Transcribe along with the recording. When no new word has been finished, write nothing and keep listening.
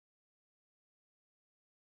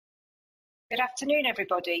Good afternoon,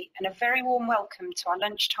 everybody, and a very warm welcome to our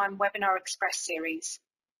Lunchtime Webinar Express series.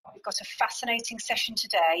 We've got a fascinating session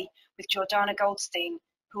today with Jordana Goldstein,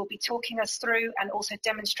 who will be talking us through and also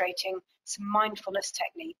demonstrating some mindfulness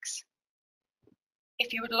techniques.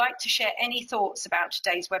 If you would like to share any thoughts about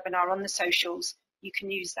today's webinar on the socials, you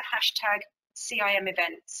can use the hashtag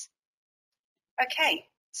 #CIMEvents. Okay,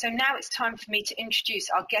 so now it's time for me to introduce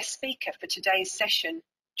our guest speaker for today's session,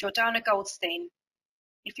 Jordana Goldstein.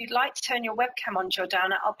 If you'd like to turn your webcam on,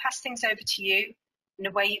 Jordana, I'll pass things over to you, and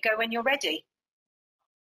away you go when you're ready.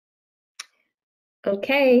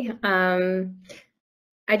 Okay,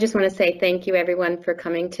 I just want to say thank you everyone for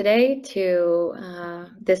coming today to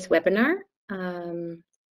this webinar,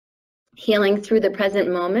 Healing Through the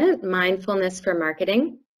Present Moment, Mindfulness for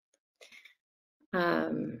Marketing.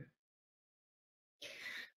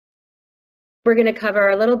 We're going to cover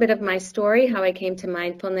a little bit of my story, how I came to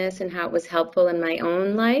mindfulness and how it was helpful in my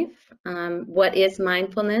own life. What is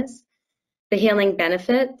mindfulness? The healing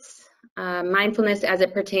benefits, mindfulness as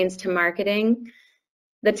it pertains to marketing,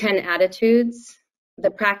 the 10 attitudes,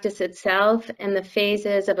 the practice itself, and the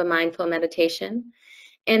phases of a mindful meditation.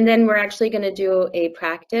 And then we're actually going to do a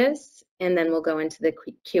practice, and then we'll go into the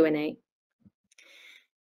Q&A.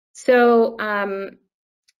 So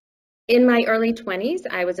in my early 20s,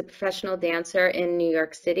 I was a professional dancer in New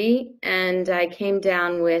York City, and I came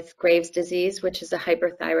down with Graves' disease, which is a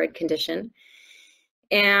hyperthyroid condition.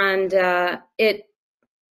 And it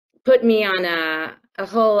put me on a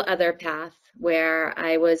whole other path where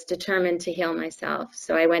I was determined to heal myself.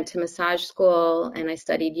 So I went to massage school and I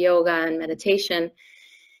studied yoga and meditation.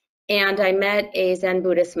 And I met a Zen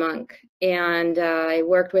Buddhist monk, and I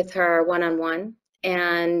worked with her one-on-one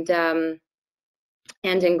and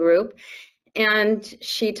in group. And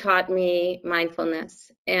she taught me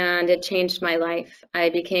mindfulness, and it changed my life. I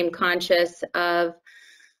became conscious of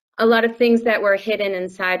a lot of things that were hidden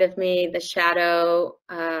inside of me, the shadow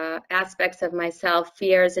aspects of myself,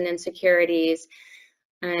 fears and insecurities,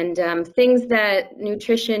 and things that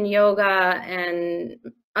nutrition, yoga, and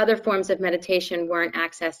other forms of meditation weren't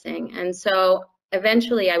accessing. And so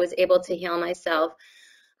eventually I was able to heal myself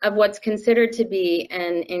of what's considered to be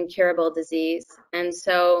an incurable disease. And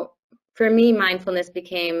so for me, mindfulness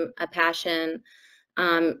became a passion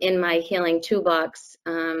in my healing toolbox.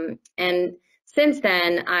 And since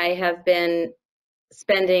then, I have been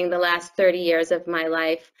spending the last 30 years of my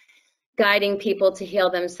life guiding people to heal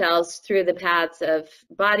themselves through the paths of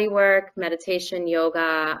body work, meditation,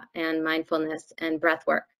 yoga, and mindfulness and breath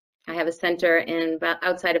work. I have a center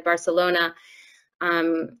outside of Barcelona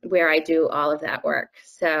where I do all of that work.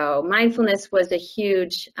 So mindfulness was a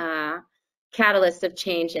huge catalyst of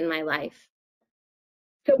change in my life.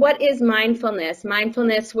 So what is mindfulness?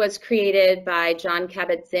 Mindfulness was created by Jon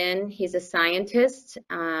Kabat-Zinn. He's a scientist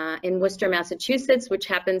in Worcester, Massachusetts, which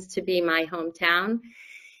happens to be my hometown.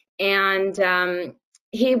 And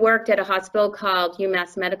he worked at a hospital called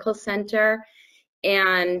UMass Medical Center,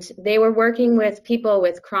 and they were working with people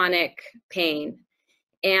with chronic pain.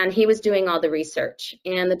 And he was doing all the research.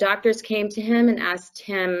 And the doctors came to him and asked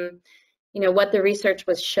him, you know, what the research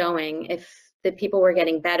was showing, if the people were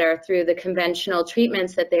getting better through the conventional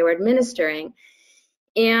treatments that they were administering.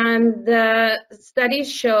 And the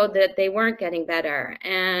studies showed that they weren't getting better.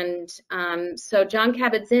 And so Jon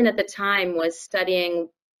Kabat-Zinn at the time was studying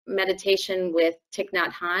meditation with Thich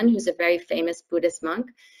Nhat Hanh, who's a very famous Buddhist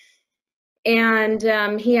monk. And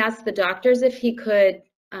he asked the doctors if he could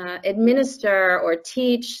administer or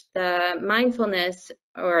teach the mindfulness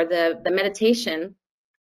or the meditation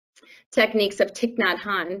techniques of Thich Nhat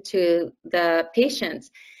Hanh to the patients.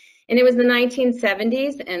 And it was the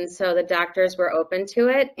 1970s, and so the doctors were open to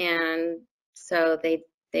it, and so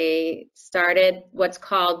they started what's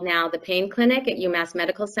called now the Pain Clinic at UMass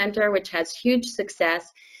Medical Center, which has huge success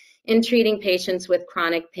in treating patients with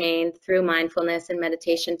chronic pain through mindfulness and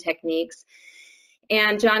meditation techniques.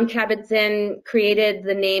 And Jon Kabat-Zinn created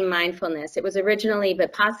the name mindfulness. It was originally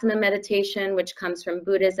Vipassana meditation, which comes from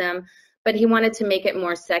Buddhism, but he wanted to make it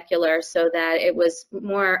more secular so that it was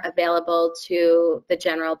more available to the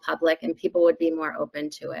general public and people would be more open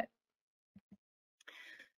to it.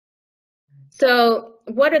 So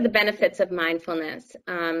what are the benefits of mindfulness?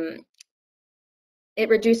 It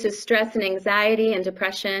reduces stress and anxiety and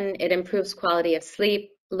depression. It improves quality of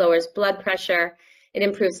sleep, lowers blood pressure. It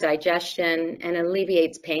improves digestion and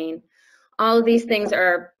alleviates pain. All of these things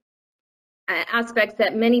are aspects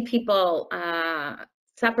that many people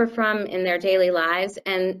suffer from in their daily lives,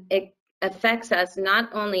 and it affects us not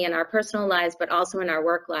only in our personal lives, but also in our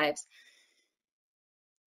work lives.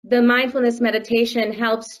 The mindfulness meditation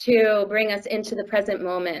helps to bring us into the present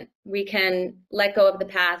moment. We can let go of the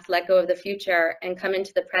past, let go of the future, and come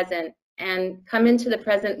into the present, and come into the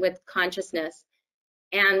present with consciousness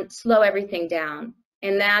and slow everything down.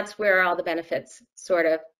 And that's where all the benefits sort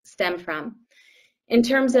of stem from. In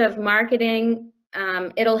terms of marketing,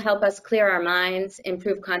 it'll help us clear our minds,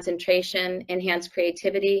 improve concentration, enhance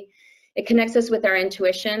creativity. It connects us with our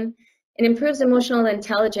intuition. It improves emotional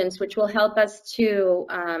intelligence, which will help us to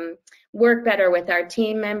work better with our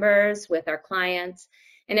team members, with our clients.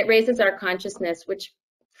 And it raises our consciousness, which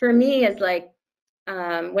for me is like,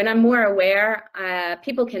 when I'm more aware,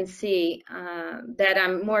 people can see that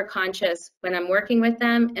I'm more conscious when I'm working with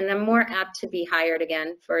them, and I'm more apt to be hired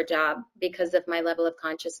again for a job because of my level of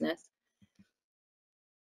consciousness.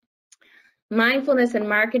 Mindfulness and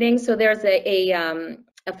marketing. So there's a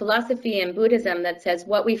philosophy in Buddhism that says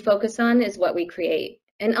what we focus on is what we create.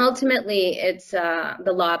 And ultimately, it's the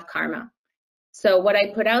law of karma. So what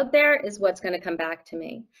I put out there is what's going to come back to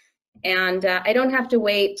me. And I don't have to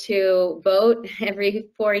wait to vote every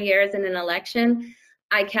 4 years in an election.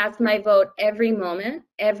 I cast my vote every moment,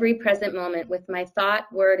 every present moment, with my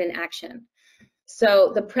thought, word, and action.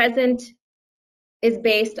 So the present is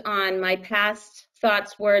based on my past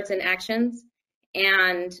thoughts, words, and actions,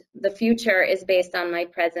 and the future is based on my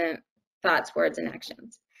present thoughts, words, and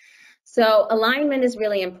actions. So alignment is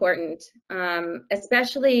really important,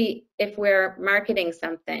 especially if we're marketing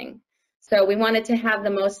something. So we want it to have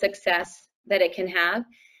the most success that it can have.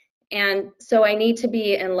 And so I need to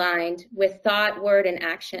be aligned with thought, word, and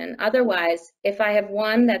action. Otherwise, if I have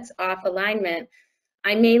one that's off alignment,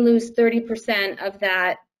 I may lose 30% of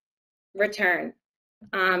that return.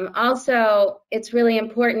 Also, it's really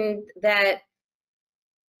important that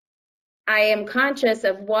I am conscious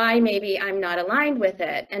of why maybe I'm not aligned with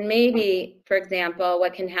it. And maybe, for example,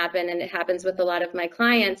 what can happen, and it happens with a lot of my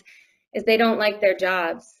clients, is they don't like their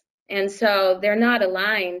jobs. And so they're not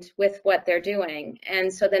aligned with what they're doing.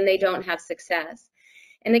 And so then they don't have success.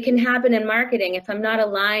 And it can happen in marketing. If I'm not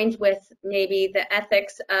aligned with maybe the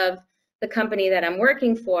ethics of the company that I'm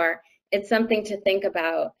working for, it's something to think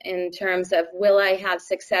about in terms of, will I have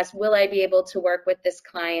success? Will I be able to work with this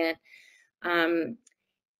client? And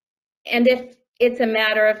if it's a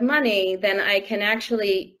matter of money, then I can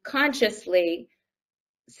actually consciously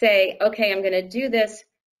say, okay, I'm going to do this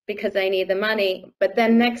because I need the money, but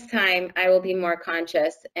then next time I will be more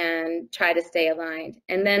conscious and try to stay aligned.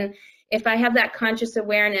 And then if I have that conscious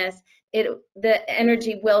awareness, the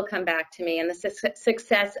energy will come back to me, and the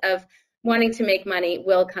success of wanting to make money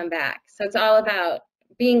will come back. So it's all about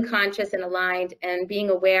being conscious and aligned and being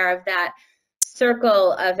aware of that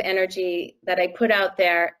circle of energy that I put out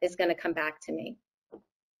there is going to come back to me.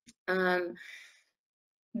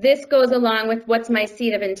 This goes along with what's my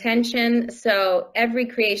seed of intention. So every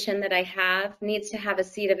creation that I have needs to have a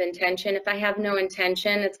seed of intention. If I have no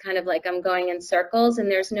intention, it's kind of like I'm going in circles and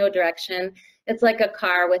there's no direction. It's like a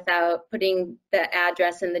car without putting the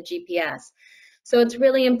address in the GPS. So it's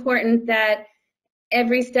really important that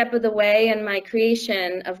every step of the way in my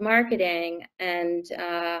creation of marketing and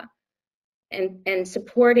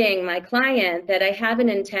supporting my client, that I have an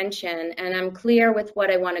intention and I'm clear with what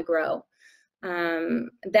I want to grow.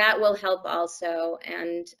 That will help also,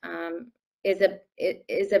 and is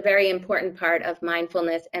a very important part of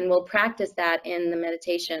mindfulness, and we'll practice that in the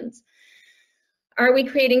meditations. Are we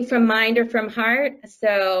creating from mind or from heart?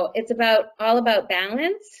 So it's all about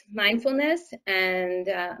balance, mindfulness, and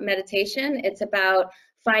meditation. It's about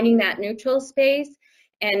finding that neutral space.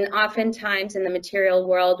 And oftentimes in the material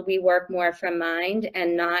world, we work more from mind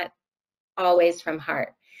and not always from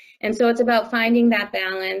heart. And so it's about finding that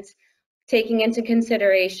balance, taking into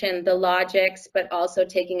consideration the logics, but also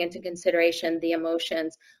taking into consideration the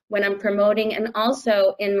emotions when I'm promoting, and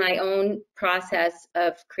also in my own process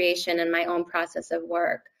of creation and my own process of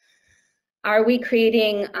work. Are we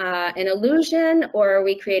creating an illusion, or are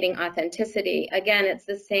we creating authenticity? Again, it's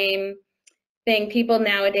the same thing. People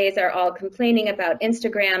nowadays are all complaining about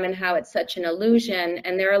Instagram and how it's such an illusion,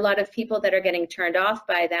 and there are a lot of people that are getting turned off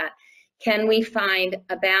by that. Can we find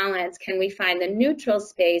a balance? Can we find the neutral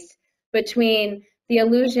space between the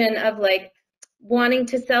illusion of like wanting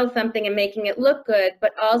to sell something and making it look good,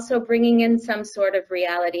 but also bringing in some sort of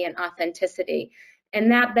reality and authenticity?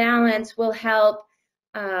 And that balance will help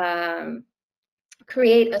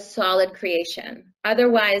create a solid creation.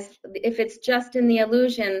 Otherwise, if it's just in the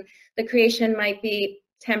illusion, the creation might be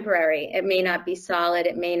temporary. It may not be solid.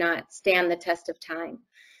 It may not stand the test of time.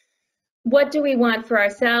 What do we want for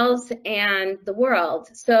ourselves and the world?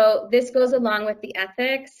 So this goes along with the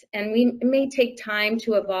ethics, and it may take time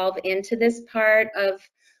to evolve into this part of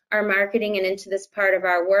our marketing and into this part of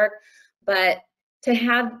our work, but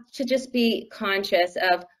to just be conscious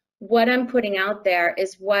of what I'm putting out there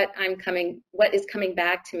is what is coming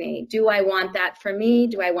back to me. Do I want that for me?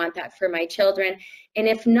 Do I want that for my children? And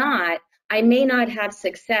if not, I may not have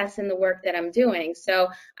success in the work that I'm doing. So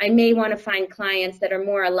I may want to find clients that are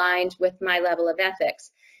more aligned with my level of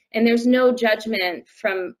ethics. And there's no judgment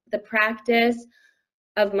from the practice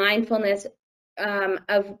of mindfulness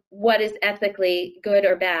of what is ethically good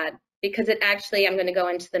or bad, because it actually, I'm going to go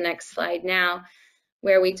into the next slide now,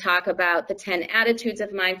 where we talk about the 10 attitudes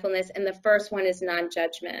of mindfulness, and the first one is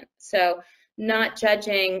non-judgment. So not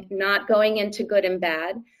judging, not going into good and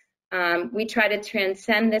bad. We try to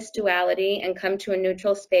transcend this duality and come to a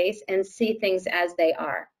neutral space and see things as they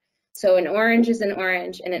are. So an orange is an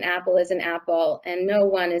orange and an apple is an apple, and no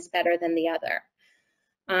one is better than the other.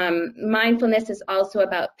 Mindfulness is also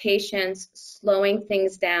about patience, slowing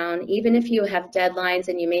things down. Even if you have deadlines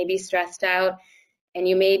and you may be stressed out, and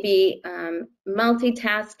you may be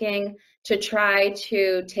multitasking, to try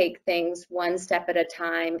to take things one step at a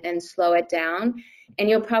time and slow it down, and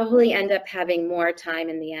you'll probably end up having more time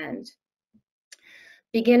in the end.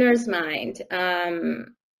 Beginner's mind.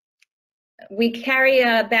 We carry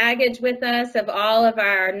a baggage with us of all of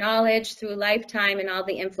our knowledge through lifetime and all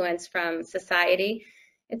the influence from society.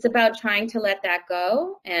 It's about trying to let that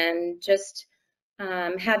go and just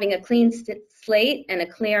having a clean slate and a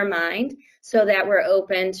clear mind, so that we're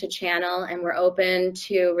open to channel and we're open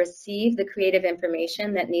to receive the creative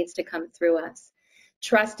information that needs to come through us.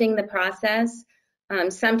 Trusting the process.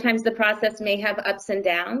 Sometimes the process may have ups and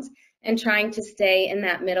downs, and trying to stay in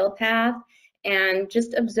that middle path and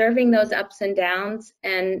just observing those ups and downs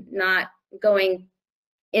and not going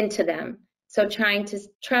into them. So trying to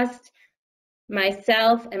trust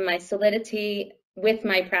myself and my solidity with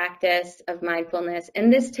my practice of mindfulness.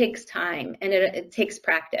 And this takes time, and it takes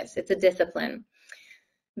practice. It's a discipline.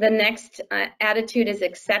 The next attitude is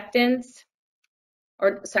acceptance,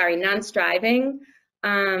 or sorry, non-striving.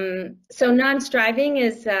 So non-striving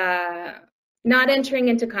is not entering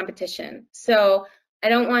into competition. So I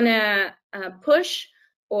don't want to push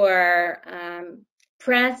or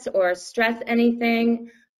press or stress anything.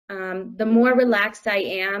 The more relaxed I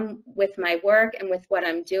am with my work and with what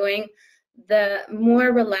I'm doing, the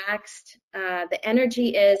more relaxed the energy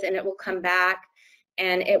is, and it will come back,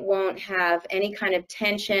 and it won't have any kind of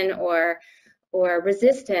tension or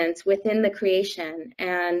resistance within the creation,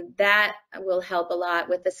 and that will help a lot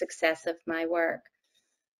with the success of my work.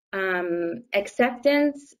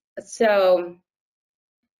 Acceptance. So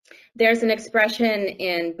there's an expression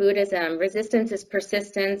in Buddhism: resistance is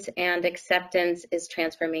persistence and acceptance is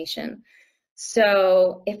transformation.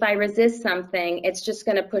 So if I resist something, it's just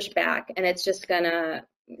going to push back, and it's just going to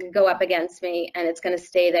go up against me, and it's going to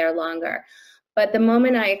stay there longer. But the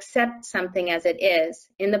moment I accept something as it is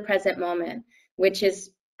in the present moment, which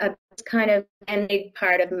is a kind of a big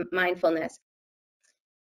part of mindfulness.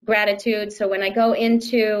 Gratitude. So when I go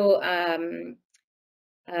into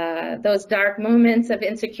those dark moments of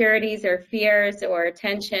insecurities or fears or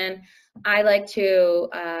tension, I like to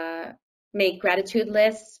make gratitude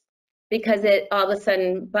lists, because it all of a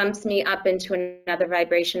sudden bumps me up into another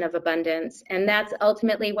vibration of abundance. And that's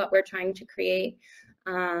ultimately what we're trying to create,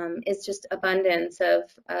 is just abundance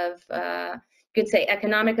of you could say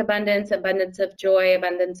economic abundance, abundance of joy,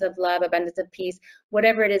 abundance of love, abundance of peace,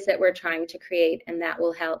 whatever it is that we're trying to create, and that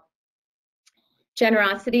will help.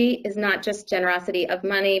 Generosity is not just generosity of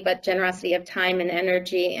money, but generosity of time and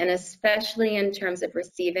energy, and especially in terms of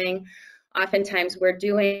receiving. Oftentimes we're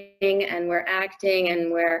doing and we're acting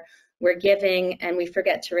and we're giving, and we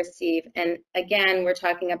forget to receive. And again, we're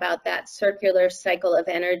talking about that circular cycle of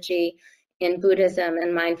energy in Buddhism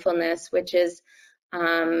and mindfulness, which is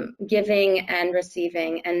giving and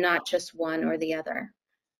receiving, and not just one or the other.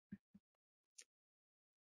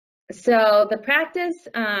 So the practice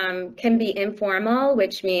can be informal,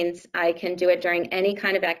 which means I can do it during any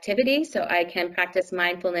kind of activity. So I can practice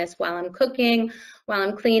mindfulness while I'm cooking, while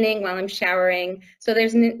I'm cleaning, while I'm showering. So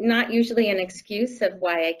there's not usually an excuse of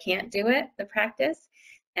why I can't do it, the practice.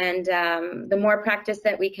 And the more practice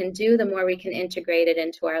that we can do, the more we can integrate it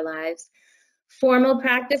into our lives. Formal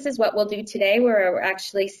practice is what we'll do today, where we're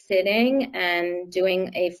actually sitting and doing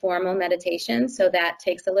a formal meditation. So that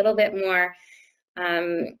takes a little bit more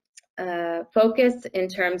focus in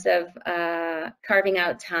terms of carving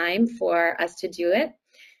out time for us to do it.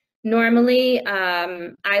 Normally,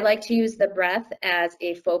 I like to use the breath as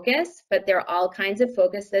a focus, but there are all kinds of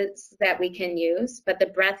focuses that we can use, but the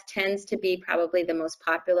breath tends to be probably the most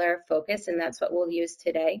popular focus, and that's what we'll use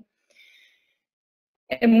today.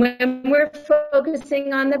 And when we're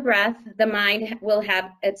focusing on the breath, the mind will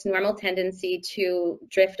have its normal tendency to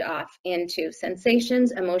drift off into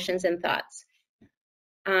sensations, emotions, and thoughts.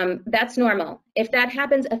 That's normal. If that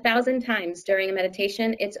happens 1,000 times during a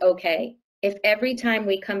meditation, it's okay. If every time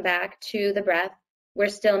we come back to the breath, we're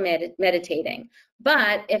still meditating.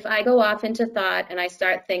 But if I go off into thought and I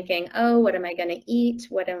start thinking, oh, what am I going to eat?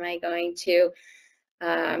 What am I going to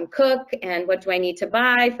cook? And what do I need to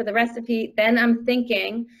buy for the recipe? Then I'm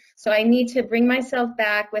thinking, so I need to bring myself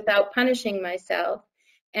back without punishing myself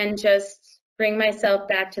and just bring myself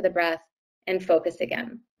back to the breath and focus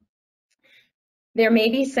again. There may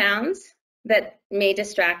be sounds that may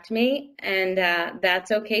distract me, and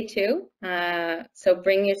that's okay too. So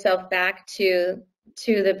bring yourself back to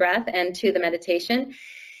the breath and to the meditation.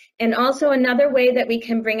 And also another way that we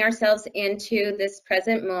can bring ourselves into this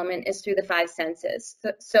present moment is through the 5 senses.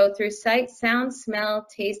 So through sight, sound, smell,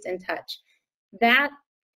 taste, and touch. That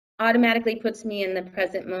automatically puts me in the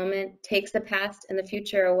present moment, takes the past and the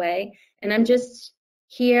future away, and I'm just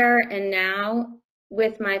here and now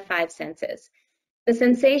with my 5 senses. The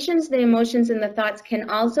sensations, the emotions, and the thoughts can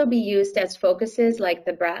also be used as focuses like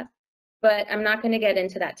the breath, but I'm not going to get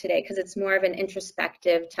into that today because it's more of an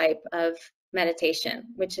introspective type of meditation,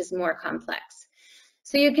 which is more complex.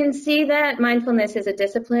 So you can see that mindfulness is a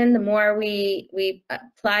discipline. The more we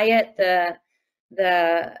apply it, the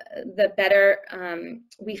better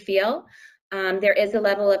we feel. There is a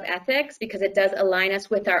level of ethics because it does align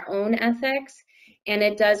us with our own ethics, and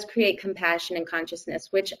it does create compassion and consciousness,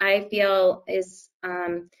 which I feel is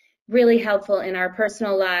really helpful in our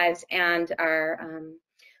personal lives and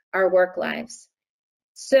our work lives.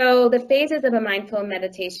 So the phases of a mindful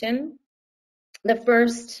meditation, the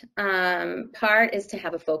first part is to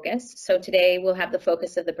have a focus. So today we'll have the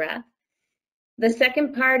focus of the breath. The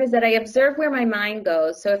second part is that I observe where my mind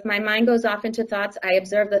goes. So if my mind goes off into thoughts, I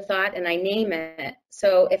observe the thought and I name it.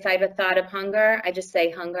 So if I have a thought of hunger, I just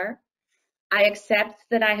say hunger. I accept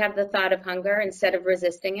that I have the thought of hunger instead of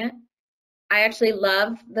resisting it. I actually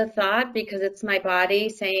love the thought because it's my body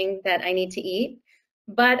saying that I need to eat,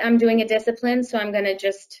 but I'm doing a discipline, so I'm going to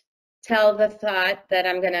just tell the thought that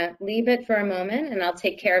I'm going to leave it for a moment and I'll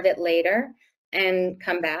take care of it later and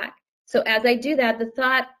come back. So as I do that, the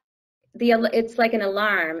thought, it's like an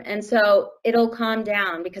alarm, and so it'll calm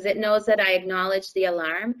down because it knows that I acknowledge the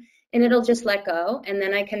alarm, and it'll just let go, and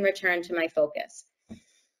then I can return to my focus.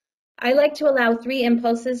 I like to allow 3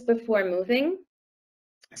 impulses before moving.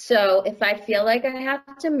 So if I feel like I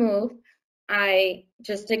have to move, I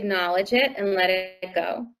just acknowledge it and let it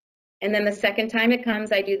go. And then the second time it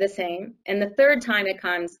comes, I do the same. And the third time it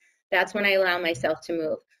comes, that's when I allow myself to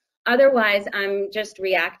move. Otherwise, I'm just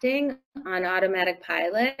reacting on automatic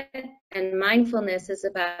pilot, and mindfulness is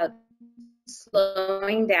about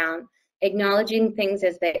slowing down, acknowledging things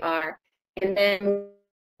as they are, and then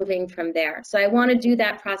moving from there. So I want to do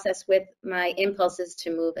that process with my impulses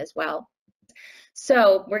to move as well.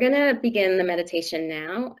 So we're going to begin the meditation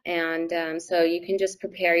now, and so you can just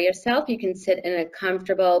prepare yourself. You can sit in a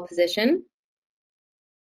comfortable position.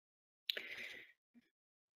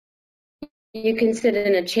 You can sit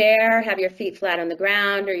in a chair, have your feet flat on the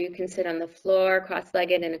ground, or you can sit on the floor,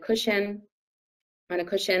 cross-legged in a cushion, on a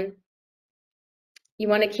cushion. You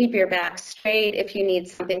want to keep your back straight. If you need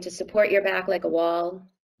something to support your back, like a wall,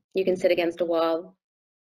 you can sit against a wall.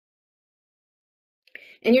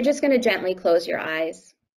 And you're just going to gently close your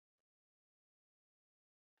eyes.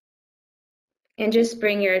 And just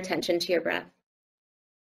bring your attention to your breath.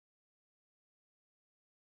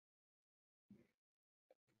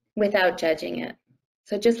 Without judging it.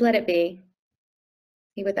 So just let it be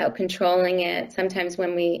without controlling it. Sometimes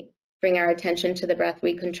when we bring our attention to the breath,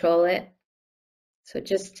 we control it. So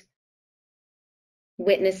just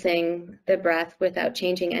witnessing the breath without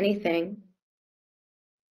changing anything.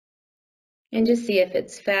 And just see if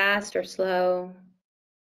it's fast or slow.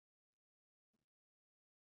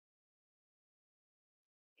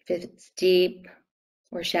 If it's deep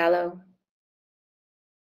or shallow.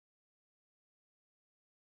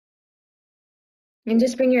 And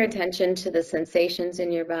just bring your attention to the sensations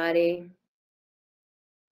in your body.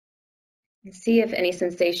 And see if any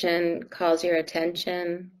sensation calls your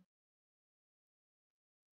attention.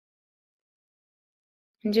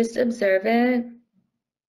 And just observe it,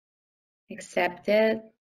 accept it,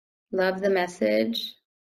 love the message,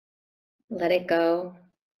 let it go,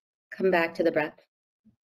 come back to the breath.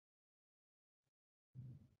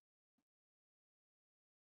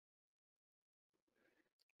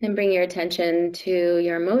 And bring your attention to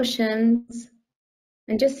your emotions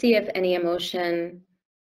and just see if any emotion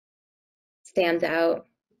stands out.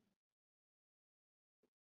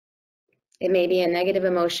 It may be a negative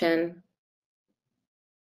emotion.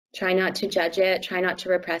 Try not to judge it. Try not to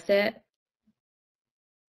repress it.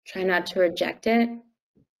 Try not to reject it.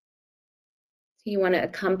 You want to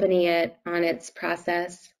accompany it on its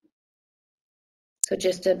process. So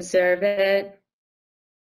just observe it,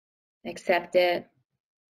 accept it,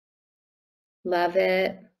 love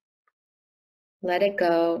it, let it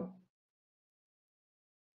go,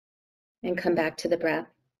 and come back to the breath.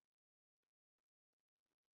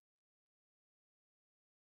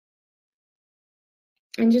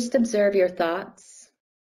 And just observe your thoughts.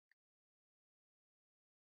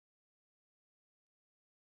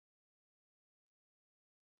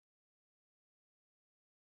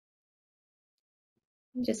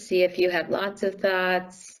 Just see if you have lots of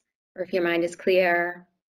thoughts or if your mind is clear.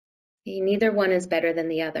 Neither one is better than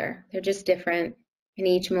the other. They're just different, and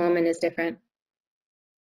each moment is different.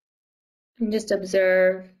 And just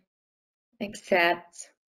observe, accept,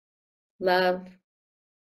 love,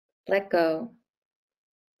 let go,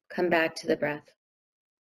 come back to the breath.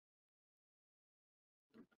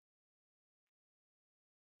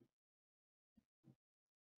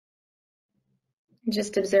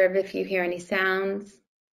 Just observe if you hear any sounds.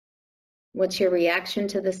 What's your reaction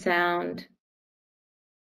to the sound?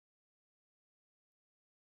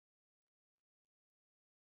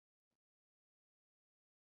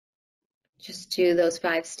 Just do those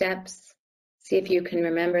 5 steps. See if you can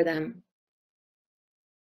remember them.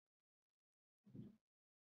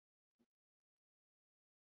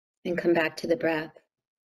 And come back to the breath.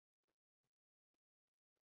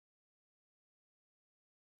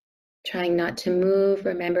 Trying not to move,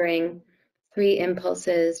 remembering 3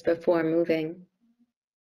 impulses before moving.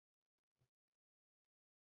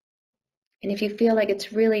 And if you feel like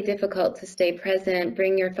it's really difficult to stay present,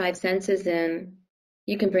 bring your 5 senses in.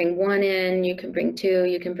 You can bring 1 in, you can bring 2,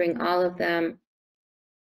 you can bring all of them.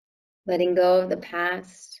 Letting go of the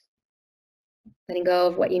past, letting go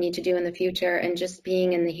of what you need to do in the future, and just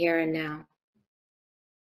being in the here and now.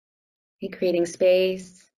 You're creating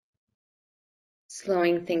space,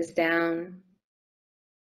 slowing things down.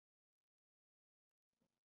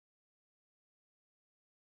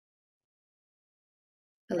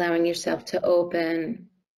 Allowing yourself to open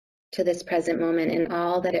to this present moment and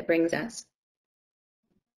all that it brings us.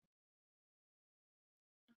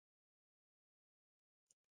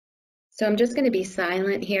 So I'm just going to be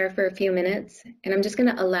silent here for a few minutes, and I'm just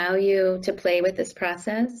going to allow you to play with this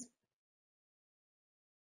process.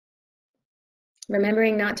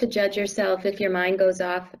 Remembering not to judge yourself if your mind goes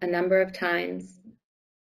off a number of times.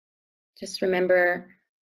 Just remember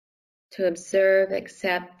to observe,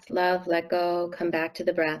 accept, love, let go, come back to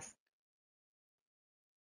the breath.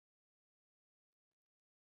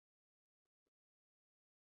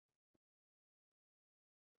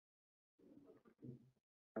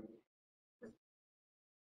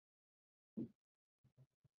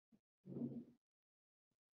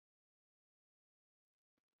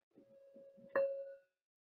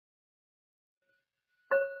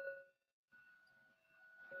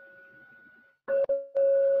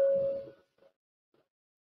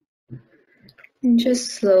 And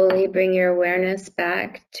just slowly bring your awareness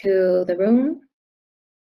back to the room.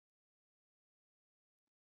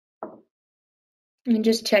 And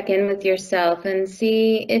just check in with yourself and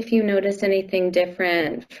see if you notice anything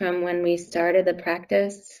different from when we started the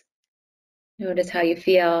practice. Notice how you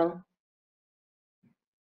feel.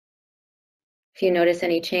 If you notice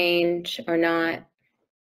any change or not,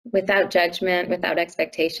 without judgment, without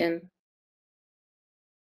expectation.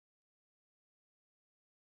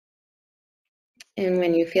 And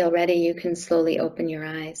when you feel ready, you can slowly open your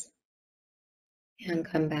eyes and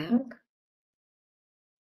come back.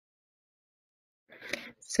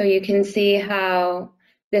 So you can see how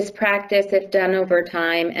this practice, if done over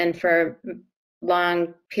time and for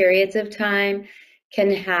long periods of time,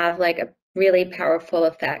 can have like a really powerful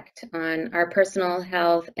effect on our personal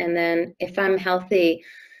health. And then if I'm healthy,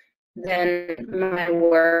 then my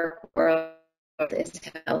work world is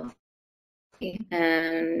healthy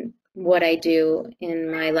and what I do in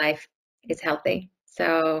my life is healthy.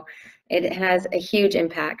 So it has a huge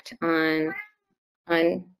impact on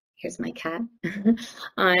here's my cat,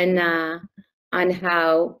 on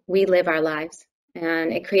how we live our lives.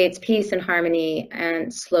 And it creates peace and harmony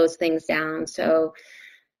and slows things down so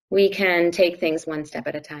we can take things one step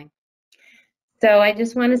at a time. So I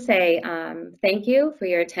just want to say thank you for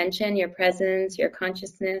your attention, your presence, your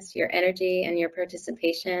consciousness, your energy, and your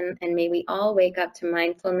participation. And may we all wake up to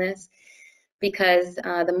mindfulness, because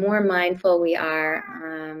the more mindful we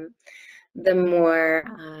are, the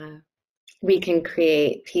more we can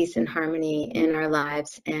create peace and harmony in our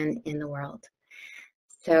lives and in the world.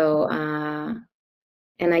 So,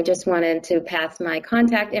 and I just wanted to pass my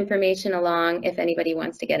contact information along if anybody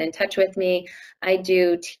wants to get in touch with me. I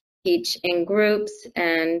do teach in groups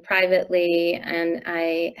and privately, and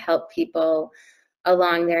I help people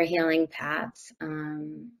along their healing paths.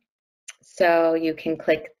 So you can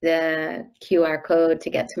click the QR code to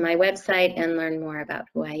get to my website and learn more about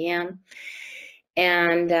who I am.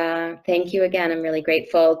 And thank you again. I'm really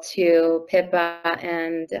grateful to Pippa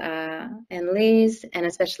and Lise, and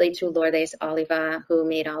especially to Lourdes Oliva, who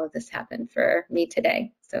made all of this happen for me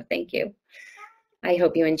today. So thank you. I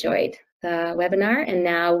hope you enjoyed the webinar, and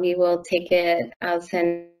now we will take it, I'll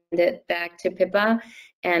send it back to Pippa,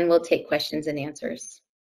 and we'll take questions and answers.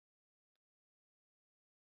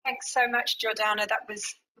 Thanks so much, Jordana. That was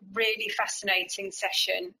a really fascinating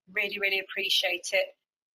session. Really, really appreciate it.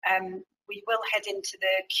 We will head into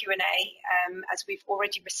the Q&A as we've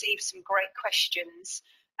already received some great questions.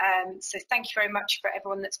 So thank you very much for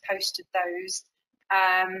everyone that's posted those.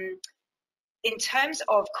 In terms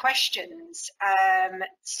of questions,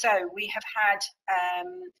 so we have had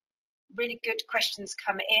really good questions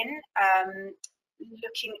come in,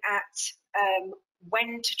 looking at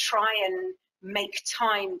when to try and make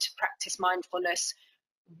time to practice mindfulness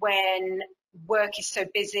when work is so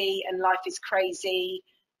busy and life is crazy,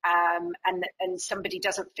 and somebody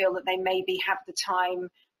doesn't feel that they maybe have the time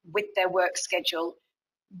with their work schedule.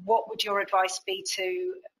 What would your advice be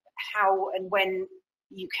to how and when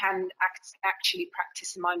you can actually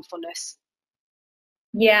practice mindfulness?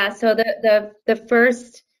 Yeah, so the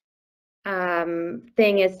first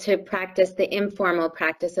thing is to practice the informal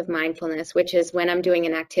practice of mindfulness, which is when I'm doing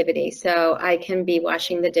an activity. So I can be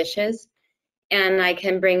washing the dishes, and I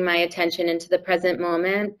can bring my attention into the present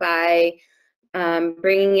moment by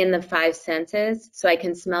bringing in the 5 senses. So I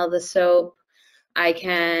can smell the soap, I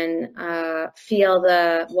can feel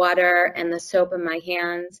the water and the soap in my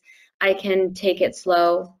hands, I can take it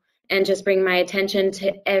slow and just bring my attention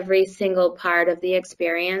to every single part of the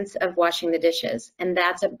experience of washing the dishes. And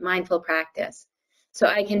that's a mindful practice. So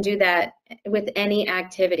I can do that with any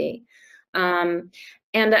activity. And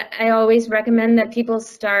I always recommend that people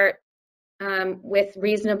start with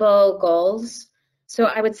reasonable goals. So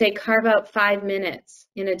I would say carve out 5 minutes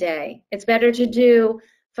in a day. It's better to do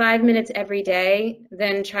 5 minutes every day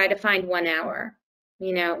than try to find 1 hour.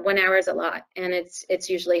 You know, 1 hour is a lot, and it's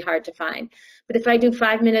usually hard to find. But if I do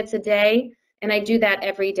 5 minutes a day, and I do that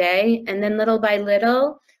every day, and then little by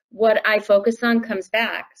little, what I focus on comes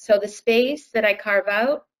back. So the space that I carve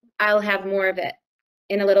out, I'll have more of it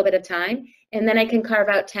in a little bit of time, and then I can carve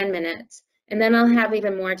out 10 minutes, and then I'll have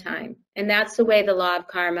even more time. And that's the way the law of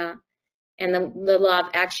karma and the law of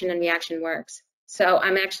action and reaction works. So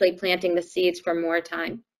I'm actually planting the seeds for more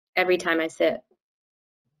time every time I sit.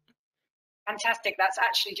 Fantastic. That's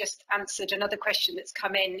actually just answered another question that's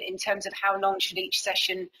come in terms of how long should each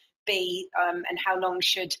session be, and how long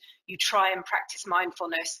should you try and practice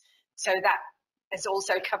mindfulness. So that has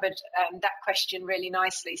also covered that question really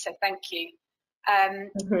nicely. So thank you.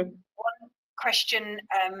 One question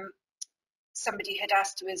somebody had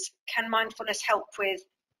asked was, can mindfulness help with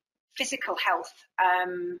physical health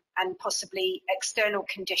and possibly external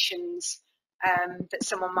conditions that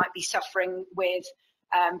someone might be suffering with,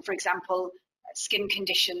 for example, skin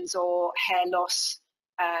conditions or hair loss?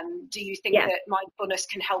 Do you think that mindfulness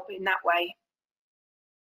can help in that way?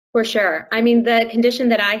 For sure. I mean, the condition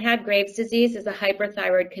that I had, Graves' disease, is a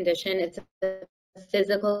hyperthyroid condition. It's a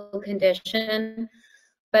physical condition,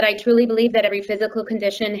 but I truly believe that every physical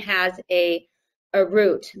condition has a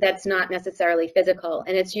root that's not necessarily physical.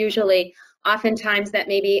 And it's usually oftentimes that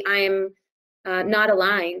maybe I'm not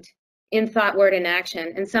aligned in thought, word, and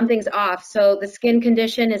action, and something's off. So the skin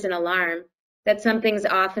condition is an alarm that something's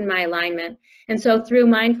off in my alignment. And so through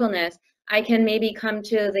mindfulness, I can maybe come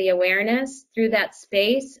to the awareness through that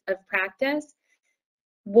space of practice,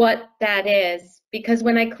 what that is, because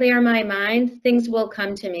when I clear my mind, things will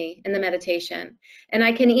come to me in the meditation. And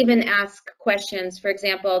I can even ask questions. For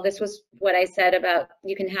example, this was what I said about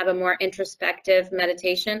you can have a more introspective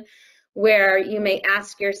meditation where you may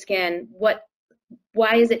ask your skin,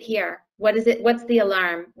 why is it here? What is it? What's the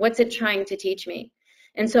alarm? What's it trying to teach me?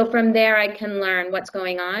 And so from there, I can learn what's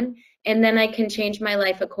going on, and then I can change my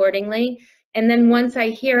life accordingly. And then once I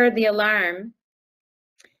hear the alarm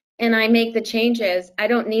and I make the changes, I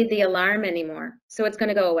don't need the alarm anymore. So it's going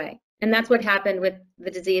to go away. And that's what happened with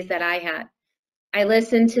the disease that I had. I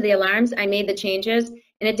listened to the alarms, I made the changes,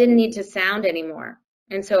 and it didn't need to sound anymore.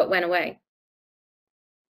 And so it went away.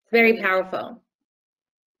 Very powerful.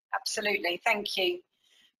 Absolutely. Thank you.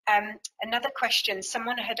 Another question,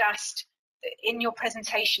 someone had asked, in your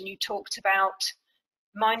presentation, you talked about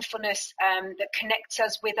mindfulness that connects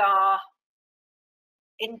us with our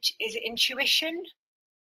is it intuition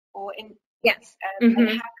or in Yes.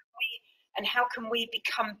 and how can we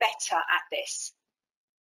become better at this?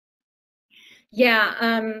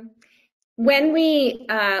 Yeah. When we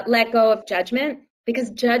let go of judgment,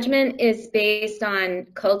 because judgment is based on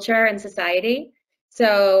culture and society.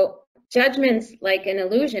 So judgment's like an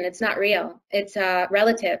illusion. It's not real. It's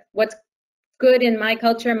relative. What's good in my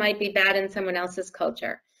culture might be bad in someone else's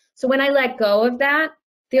culture. So when I let go of that,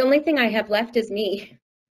 the only thing I have left is me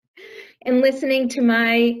and listening to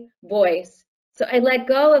my voice. So I let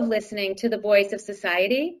go of listening to the voice of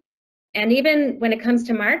society. And even when it comes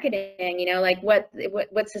to marketing, you know, like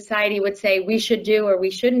what society would say we should do or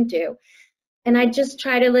we shouldn't do. And I just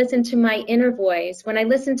try to listen to my inner voice. When I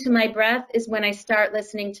listen to my breath is when I start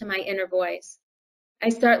listening to my inner voice. I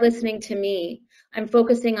start listening to me. I'm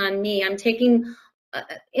focusing on me. I'm taking,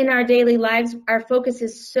 in our daily lives, our focus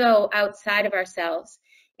is so outside of ourselves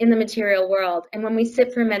in the material world. And when we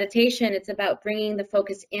sit for meditation, it's about bringing the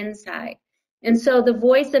focus inside. And so the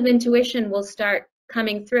voice of intuition will start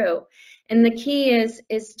coming through. And the key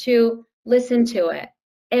is to listen to it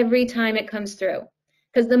every time it comes through.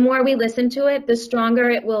 Because the more we listen to it, the stronger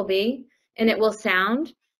it will be and it will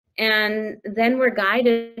sound. And then we're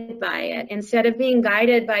guided by it instead of being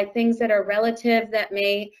guided by things that are relative that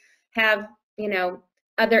may have, you know,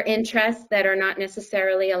 other interests that are not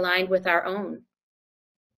necessarily aligned with our own.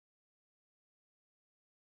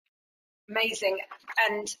 Amazing.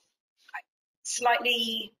 And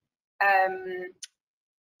slightly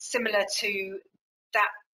similar to that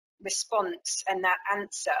response and that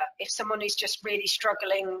answer, if someone is just really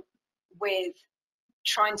struggling with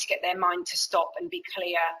trying to get their mind to stop and be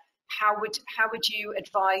clear, how would you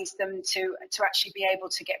advise them to actually be able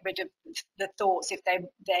to get rid of the thoughts if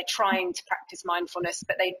they're trying to practice mindfulness,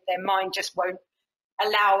 but their mind just won't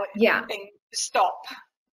allow anything to stop?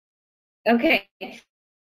 Okay.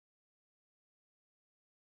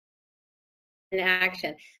 In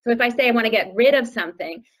action. So if I say I want to get rid of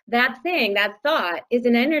something, that thing, that thought is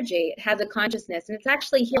an energy. It has a consciousness and it's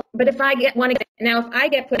actually healed. But if I get put, I'm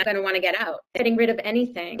going to want to get out. Getting rid of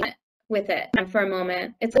anything with it for a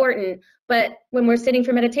moment. It's important. But when we're sitting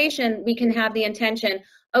for meditation, we can have the intention,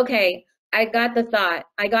 okay, I got the thought,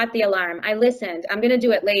 I got the alarm, I listened, I'm going to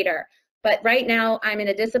do it later. But right now I'm in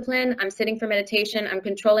a discipline, I'm sitting for meditation, I'm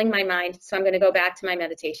controlling my mind, so I'm going to go back to my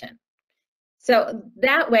meditation. So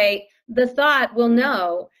that way, the thought will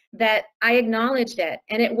know that I acknowledged it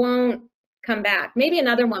and it won't come back. Maybe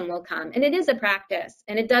another one will come. And it is a practice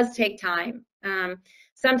and it does take time.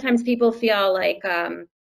 Sometimes people feel like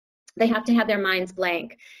they have to have their minds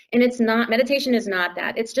blank. And it's not, meditation is not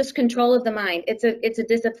that. It's just control of the mind. It's a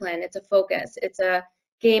discipline. It's a focus. It's a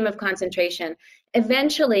game of concentration.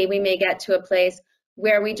 Eventually, we may get to a place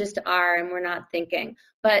where we just are and we're not thinking.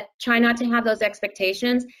 But try not to have those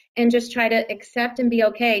expectations and just try to accept and be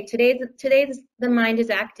okay. Today the mind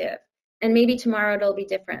is active and maybe tomorrow it'll be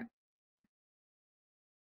different.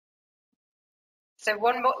 So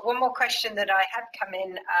one more question that I had come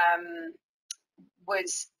in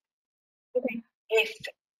was if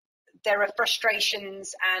there are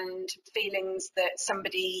frustrations and feelings that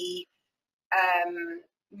somebody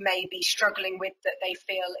may be struggling with that they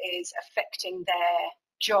feel is affecting their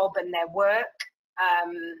job and their work,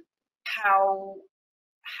 how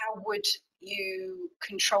would you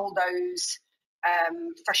control those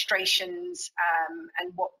frustrations,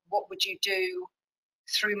 and what would you do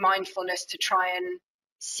through mindfulness to try and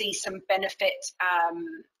see some benefit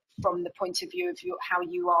from the point of view of how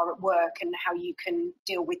you are at work and how you can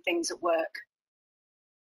deal with things at work?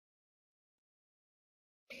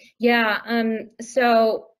 Yeah,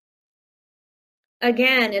 so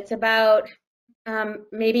again, it's about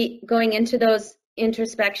maybe going into those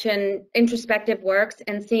introspective works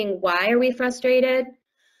and seeing why are we frustrated.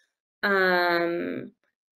 You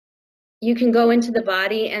can go into the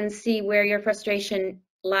body and see where your frustration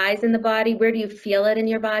lies in the body. Where do you feel it in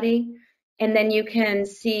your body? And then you can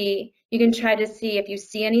try to see if you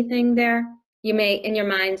see anything there. You may, in your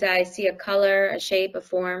mind's eye, see a color, a shape, a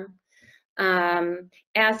form.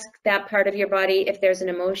 Ask that part of your body if there's an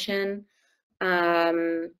emotion,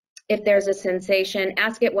 if there's a sensation.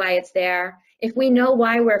 Ask it why it's there. If we know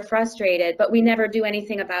why we're frustrated, but we never do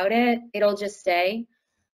anything about it, it'll just stay.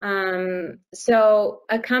 So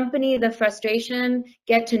accompany the frustration,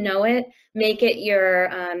 get to know it, make it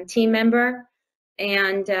your team member,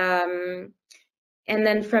 and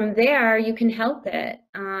then from there you can help it.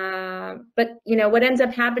 But you know what ends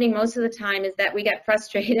up happening most of the time is that we get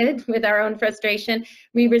frustrated with our own frustration.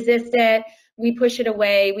 We resist it. We push it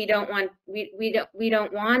away. We don't want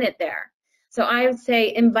it there. So I would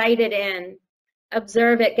say invite it in,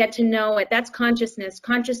 observe it, get to know it. That's consciousness.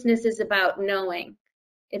 Consciousness is about knowing.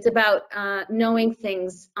 It's about knowing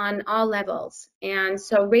things on all levels. And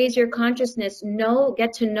so raise your consciousness,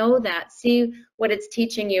 get to know that, see what it's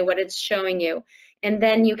teaching you, what it's showing you, and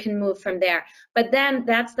then you can move from there. But then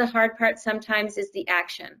that's the hard part sometimes, is the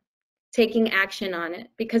action, taking action on it.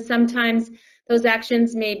 Because sometimes those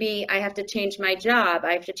actions may be, I have to change my job,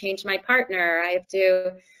 I have to change my partner, I have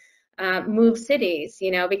to move cities,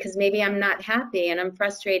 you know, because maybe I'm not happy and I'm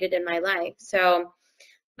frustrated in my life. So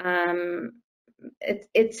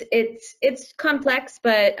it's complex,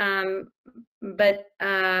 but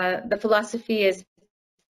the philosophy is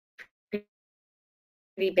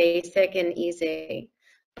pretty basic and easy.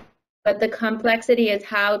 But the complexity is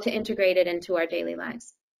how to integrate it into our daily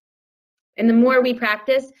lives. And the more we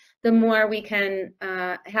practice, the more we can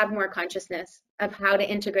have more consciousness of how to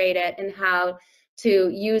integrate it and how to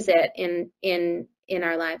use it in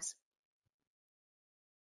our lives.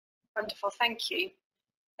 Wonderful, thank you.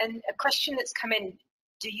 And a question that's come in,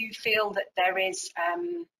 do you feel that there is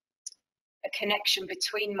a connection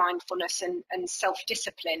between mindfulness and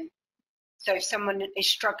self-discipline? So if someone is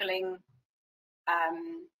struggling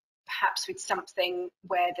perhaps with something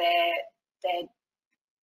where their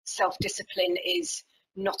self-discipline is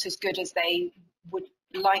not as good as they would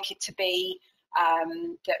like it to be,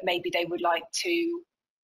 that maybe they would like to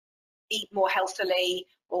eat more healthily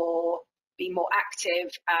or be more active,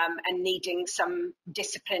 and needing some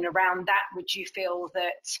discipline around that, would you feel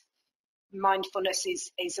that mindfulness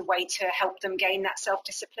is a way to help them gain that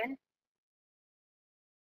self-discipline?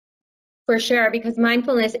 For sure, because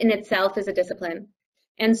mindfulness in itself is a discipline.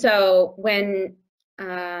 And so when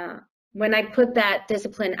I put that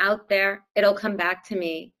discipline out there, it'll come back to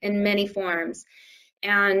me in many forms.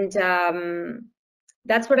 And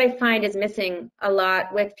that's what I find is missing a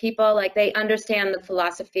lot with people. Like, they understand the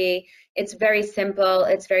philosophy. It's very simple,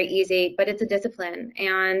 it's very easy, but it's a discipline.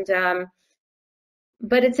 And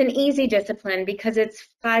but it's an easy discipline because it's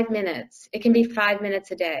 5 minutes. It can be 5 minutes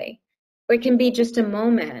a day, or it can be just a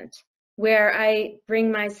moment where I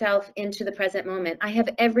bring myself into the present moment. I have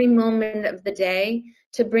every moment of the day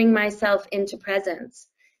to bring myself into presence.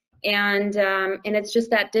 And it's just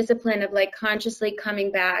that discipline of like consciously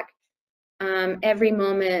coming back every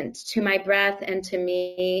moment to my breath and to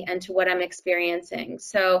me and to what I'm experiencing.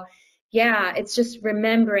 So yeah, it's just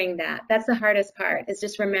remembering that. That's the hardest part, is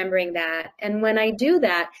just remembering that. And when I do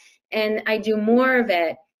that and I do more of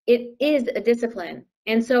it, it is a discipline.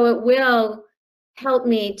 And so it will help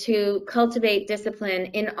me to cultivate discipline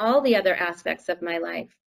in all the other aspects of my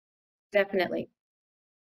life. Definitely.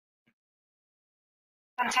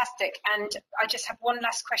 Fantastic. And I just have one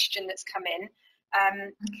last question that's come in.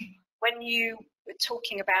 Okay. When you were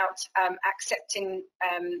talking about accepting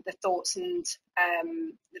the thoughts and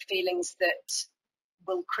the feelings that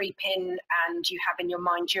will creep in and you have in your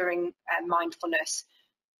mind during mindfulness,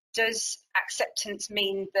 does acceptance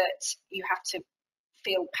mean that you have to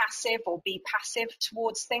feel passive or be passive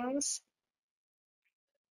towards things?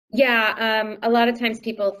 Yeah, a lot of times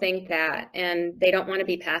people think that, and they don't want to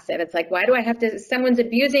be passive. It's like, why do I have to, someone's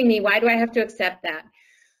abusing me, why do I have to accept that?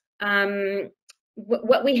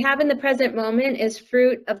 What we have in the present moment is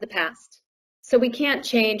fruit of the past. So we can't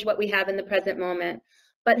change what we have in the present moment.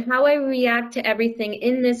 But how I react to everything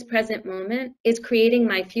in this present moment is creating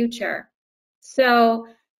my future. So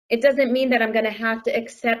it doesn't mean that I'm going to have to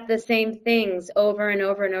accept the same things over and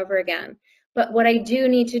over and over again. But what I do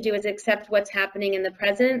need to do is accept what's happening in the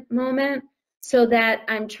present moment so that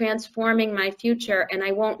I'm transforming my future and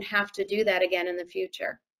I won't have to do that again in the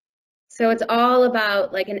future. So it's all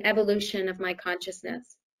about like an evolution of my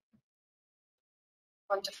consciousness.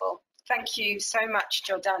 Wonderful. Thank you so much,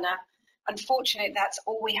 Jordana. Unfortunately, that's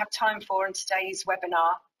all we have time for in today's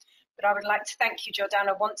webinar. But I would like to thank you,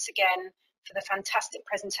 Jordana, once again for the fantastic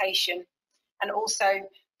presentation, and also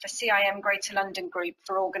for CIM Greater London Group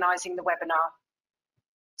for organising the webinar.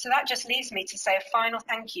 So that just leaves me to say a final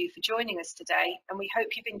thank you for joining us today, and we hope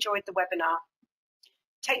you've enjoyed the webinar.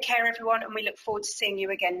 Take care, everyone, and we look forward to seeing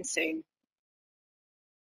you again soon.